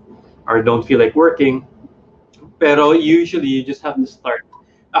or don't feel like working. Pero usually, you just have to start.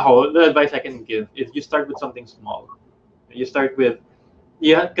 The advice I can give is you start with something small. You start with,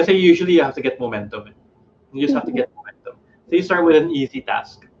 because usually you have to get momentum. You just have to get momentum. So you start with an easy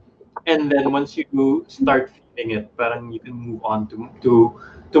task. And then once you start feeling it, parang you can move on to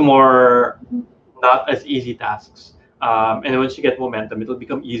more not as easy tasks. And once you get momentum, it'll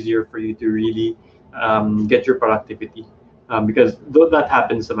become easier for you to really get your productivity. Because though that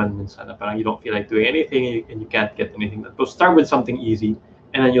happens naman minsan na parang you don't feel like doing anything and you can't get anything done. So start with something easy,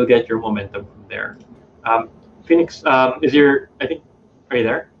 and then you'll get your momentum from there. Phoenix, is your, I think, are you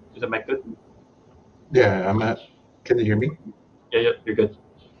there? Is the mic good? Yeah, I'm at. Can you hear me? Yeah, you're good.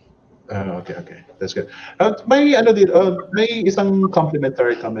 Okay, that's good. May ano dito, may isang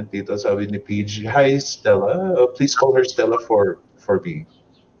complimentary comment dito sabi ni PG. Hi Stella, please call her Stella for me.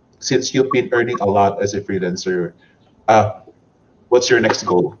 Since you've been earning a lot as a freelancer, what's your next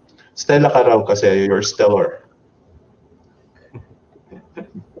goal? Stella ka raw kasi you're stellar.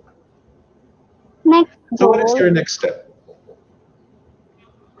 Next So what is goal, your next step?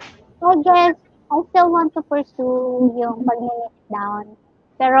 I guess I still want to pursue yung pag-niche down.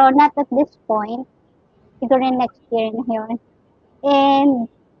 Pero not at this point. Siguro next year na yun. And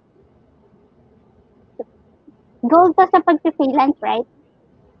goal to sa pag-freelance, right?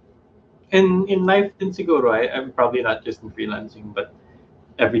 In life din siguro, I'm probably not just in freelancing, but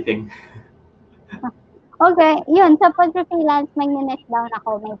everything. Okay, yun. Sa pag-freelance, mag-niche down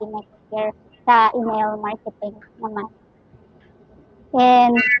ako maybe next year sa email marketing naman.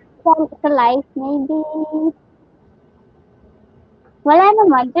 And sa life, maybe wala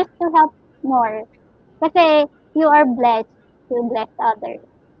naman, just to help more. Kasi you are blessed to bless others.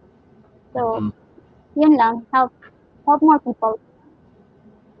 So, yun lang, help more people.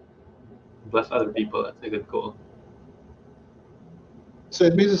 Bless other people, that's a good goal. So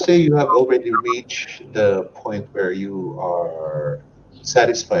it means to say you have already reached the point where you are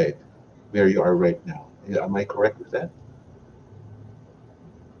satisfied where you are right now. Am I correct with that?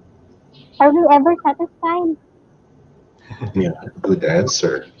 Are we ever satisfied? Yeah, good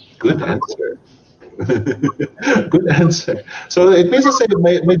answer. Good answer. Good answer. So it means to say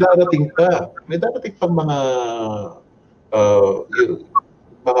may darating pa. May darating pa mga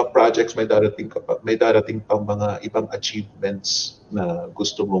projects, may darating pang mga ibang achievements na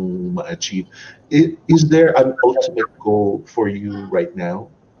gusto mong ma-achieve. Is there an ultimate goal for you right now,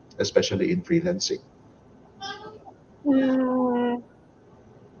 especially in freelancing?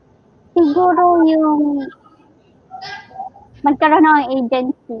 Siguro yung magkaroon ng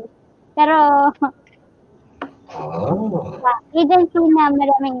agency. Pero agency na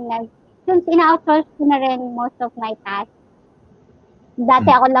maraming since ina-outsource ko na rin most of my tasks.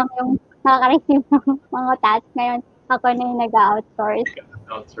 Dati ako lang yung nakaka-receive ng mga tasks. Ngayon, ako na yung nag-outsource.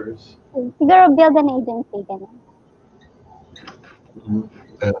 Siguro build an agency. Ganun.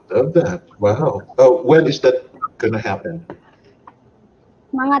 I love that. Wow. When is that gonna happen?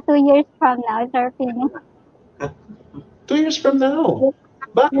 Mga 2 years from now, sir. 2 years from now?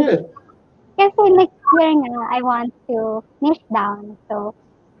 Bakit? Kasi next year nga, I want to niche down. So,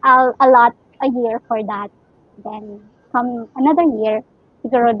 I'll allot a year for that. Then, from another year,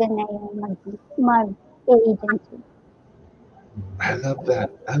 siguro din na yung mag-agency. I love that.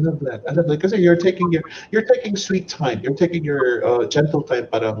 Kasi you're taking sweet time. You're taking your gentle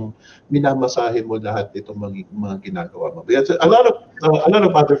time. Parang minamasahe mo lahat itong mga ginagawa mo. Because a lot of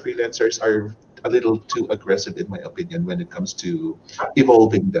other freelancers are a little too aggressive, in my opinion, when it comes to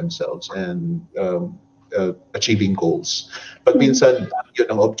evolving themselves and achieving goals. But minsan, yun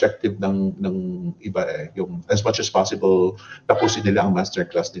ang objective ng iba eh. Yung as much as possible, tapusin nila ang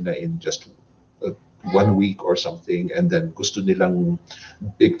masterclass nila in just 1 week or something, and then gusto nilang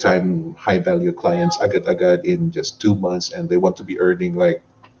big time high value clients agad-agad in just 2 months, and they want to be earning like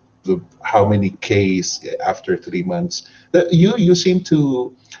how many Ks after 3 months. You seem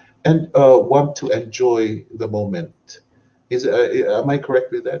to want to enjoy the moment. Am I correct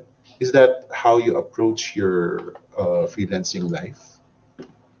with that? Is that how you approach your freelancing life?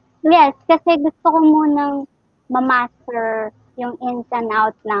 Yes, kasi gusto ko munang ma-master yung ins and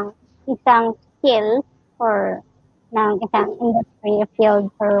out ng isang skill or ng isang industry,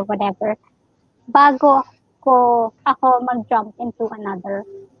 field, or whatever, bago ako mag-jump into another.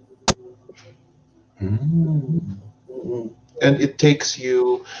 And it takes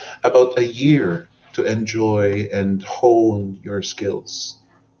you about a year to enjoy and hone your skills.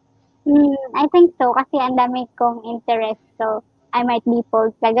 I think so, kasi ang dami kong interest, so I might be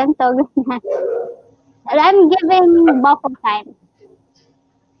pulled sa ganito. I'm giving buffer time.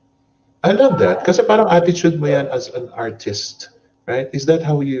 I love that. Kasi parang attitude mo yan as an artist, right? Is that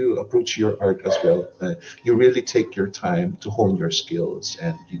how you approach your art as well? You really take your time to hone your skills,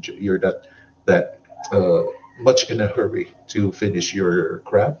 and you're not that much in a hurry to finish your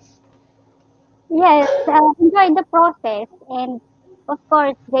craft? Yes, enjoy the process, and of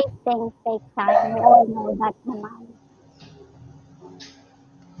course, great things take time. We all know that naman.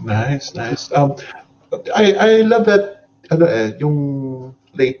 Nice. I love that yung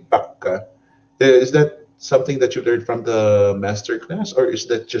laid back ka. Is that something that you learned from the master class, or is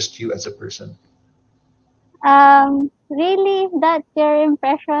that just you as a person? Really, that's your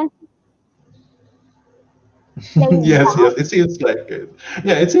impression? Laid Yes, back? yes, it seems like it.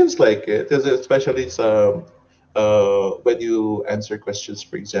 Yeah, it seems like it, 'cause especially some when you answer questions,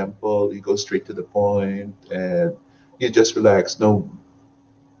 for example, you go straight to the point and you just relax, no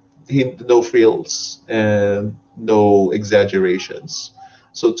frills and no exaggerations.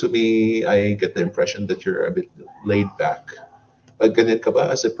 So to me, I get the impression that you're a bit laid back. Ganyan ka ba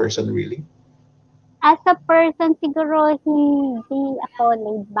as a person, really? As a person, siguro hindi ako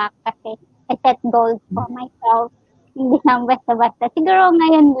laid back kasi I set goals for myself. Hindi lang basta-basta. Siguro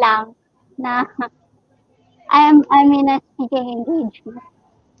ngayon lang na I'm in a speaking engagement.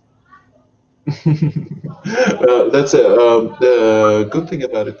 That's the good thing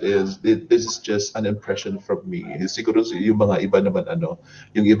about it is this is just an impression from me. Siguro yung mga iba naman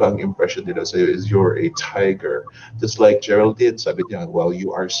yung ibang impression nila sa'yo is you're a tiger. Just like Geraldine, sabi niya, well,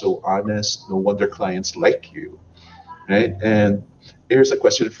 you are so honest. No wonder clients like you, right? And here's a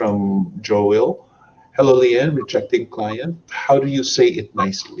question from Joel. Hello, Lian, rejecting client. How do you say it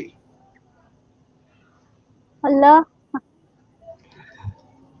nicely? Hello?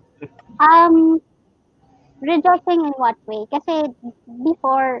 Rejecting in what way? Kasi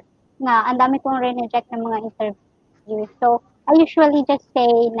before nga, ang dami kong re-reject ng mga interviews. So, I usually just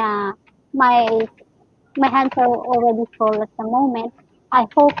say na my hands are already full at the moment. I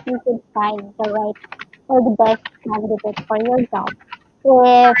hope you could find the right or the best candidate for your job.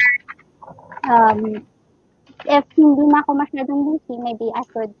 Um, if hindi na ako masyadong busy, maybe I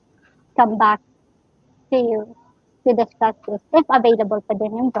could come back to you to discuss this if available pa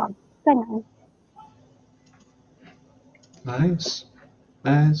din yung job. Ganun. Nice,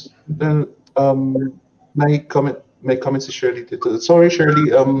 nice. Then my comment si Shirley dito. Sorry, Shirley.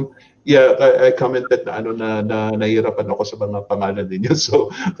 Yeah, I commented na nahihirapan ako sa mga pangalan ninyo.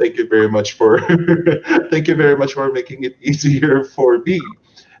 So thank you very much for thank you very much for making it easier for me.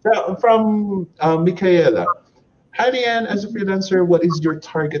 Now, from Michaela. Hi, Lian, as a freelancer, what is your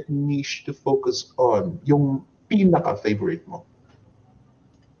target niche to focus on? Yung pinaka-favorite mo?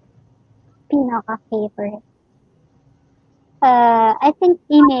 Pinaka-favorite. I think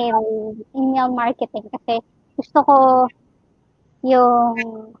email marketing kasi gusto ko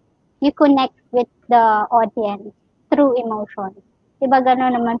yung you connect with the audience through emotion. Diba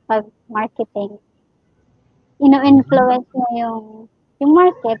gano'n naman pag marketing? Ino-influence mo yung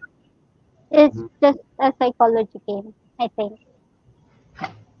market. It's just a psychology game, I think.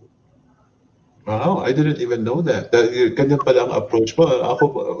 Wow, I didn't even know that. Ganyan pala ang approach mo.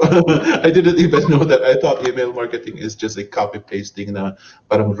 Ako, I didn't even know that. I thought email marketing is just a copy-pasting na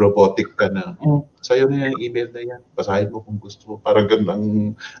parang robotic ka na. Sa'yo na yung email na yan. Basahin mo kung gusto mo. Parang ganun ang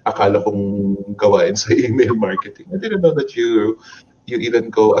akala kong gawain sa email marketing. I didn't know that you even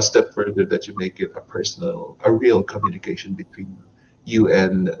go a step further, that you make it a real communication between you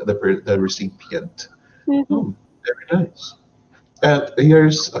and the recipient. Mm-hmm. Very nice. And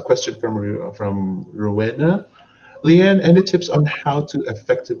here's a question from Rowena. Lian, any tips on how to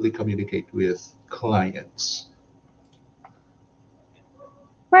effectively communicate with clients?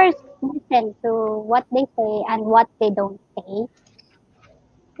 First, listen to what they say and what they don't say.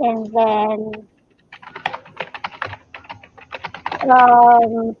 And then,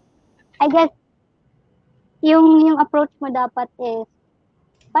 I guess, yung approach mo dapat is,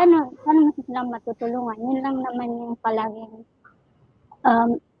 paano mo silang matutulungan? Yun lang naman yung palaging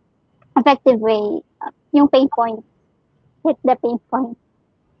effective way. Yung pain point. Hit the pain point.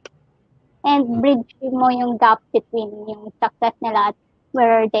 And bridge mo yung gap between yung success nila at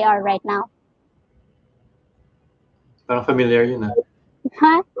where they are right now. Parang familiar yun, ah.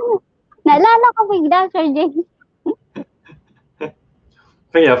 Ha? Naalala ko bigla, Sir James.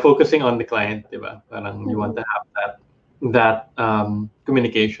 But yeah, focusing on the client, diba? Parang you want to have that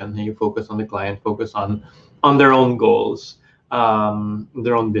communication. You focus on the client, focus on their own goals,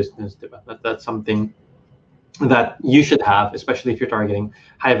 their own business, diba? That's something that you should have, especially if you're targeting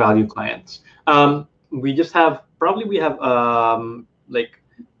high value clients. We have like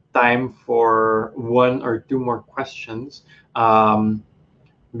time for one or two more questions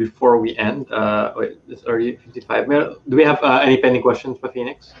before we end. Wait, it's already 55 minutes. Do we have any pending questions for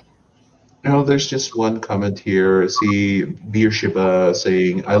Phoenix? No, there's just one comment here. See Beer Shiba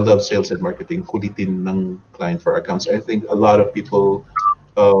saying, I love sales and marketing. Kulitin ng client for accounts. I think a lot of people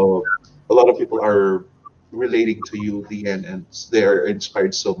are relating to you, Lian, and they are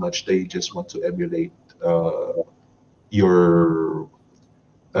inspired so much they just want to emulate your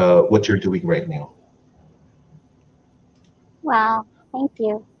what you're doing right now. Wow, thank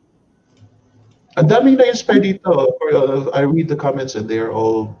you. Ang daming na-inspire dito. I read the comments and they're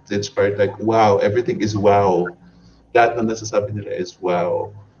all inspired like, wow, everything is wow. Lahat na nasasabi nila is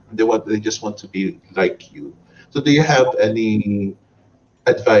wow. They just want to be like you. So do you have any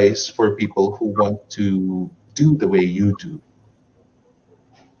advice for people who want to do the way you do?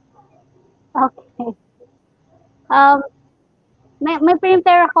 Okay. Um, may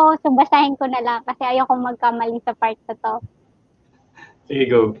printer ako, so basahin ko na lang kasi ayoko magkamali sa part na to. There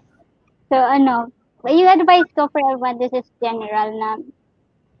you go. So, yung advice ko for everyone, this is general na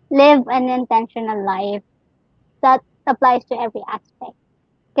live an intentional life. That applies to every aspect.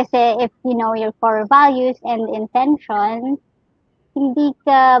 Kasi if you know your core values and intentions, hindi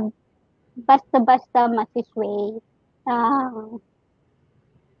ka basta-basta masisway. Hang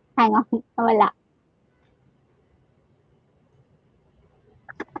on, wala.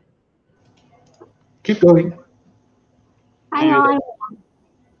 Keep going. Hang on.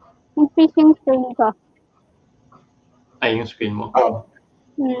 Increase yung screen ko. Ay, yung screen mo. Oh.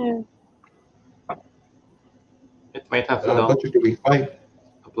 It might have to but you're doing fine.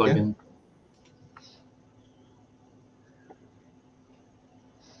 Plug in.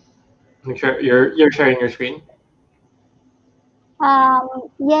 You're sharing your screen?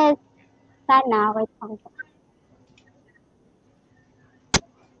 Yes. Sana. Wait lang.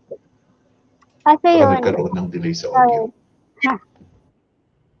 Kasi yun. Nagkaroon ng delay sa audio.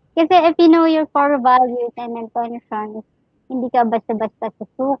 Kasi if you know your core values and intentions, hindi ka basta-basta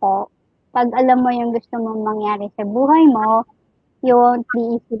susuko. Pag alam mo yung gusto mong mangyari sa buhay mo, you won't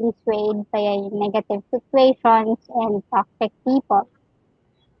be easily swayed by negative situations and toxic people.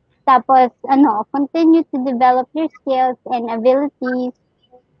 Tapos, continue to develop your skills and abilities.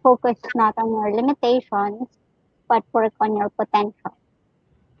 Focus not on your limitations, but work on your potential.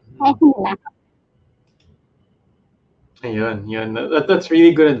 Ayun lang. Ayun. That's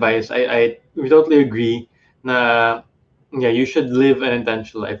really good advice. I totally agree na you should live an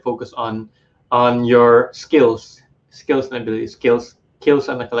intentional life. Focus on your skills and abilities. Skills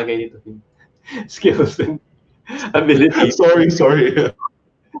ang nakalagay dito. Skills and abilities. Sorry.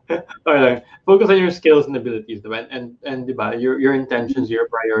 Alright. Focus on your skills and abilities, diba? And diba, your intentions, your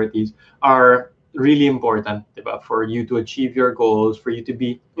priorities are really important, diba? For you to achieve your goals, for you to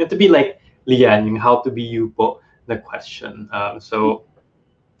be like Lian, yung how to be you po the question. So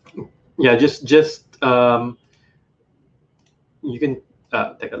yeah, just you can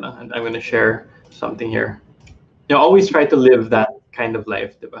take a look. I'm gonna share something here. Always try to live that kind of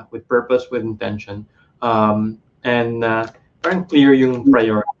life, diba? With purpose, with intention, and parang clear yung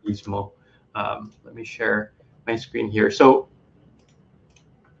priorities mo. Let me share my screen here. So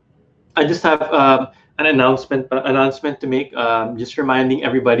I just have an announcement to make. Just reminding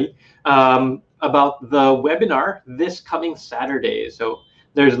everybody about the webinar this coming Saturday. So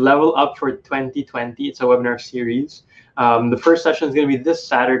there's Level Up for 2020. It's a webinar series. The first session is going to be this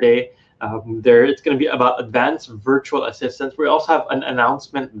Saturday. It's going to be about advanced virtual assistants. We also have an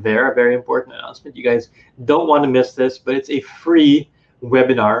announcement there, a very important announcement. You guys don't want to miss this, but it's a free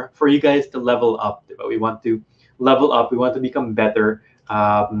webinar for you guys to level up. We want to level up. We want to become better,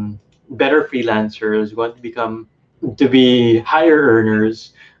 better freelancers. We want to be higher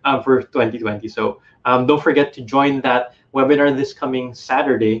earners for 2020. So don't forget to join that webinar this coming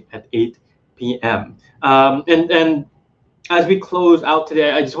Saturday at 8 p.m. And as we close out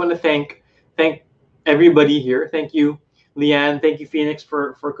today, I just want to thank everybody here. Thank you, Liane. Thank you, Phoenix,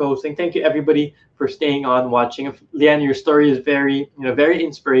 for co-hosting. Thank you, everybody, for staying on, watching. Liane, your story is very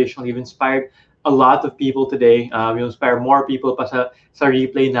inspirational. You've inspired a lot of people today. You'll inspire more people pa sa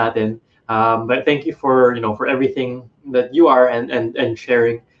replay natin. But thank you for everything that you are and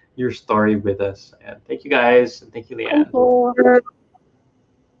sharing your story with us. And thank you, guys. And thank you, Liane. Thank you. All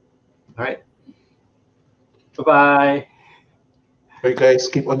right. Bye-bye. All right, guys,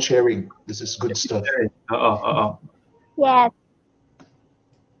 keep on sharing. This is good stuff. Yes.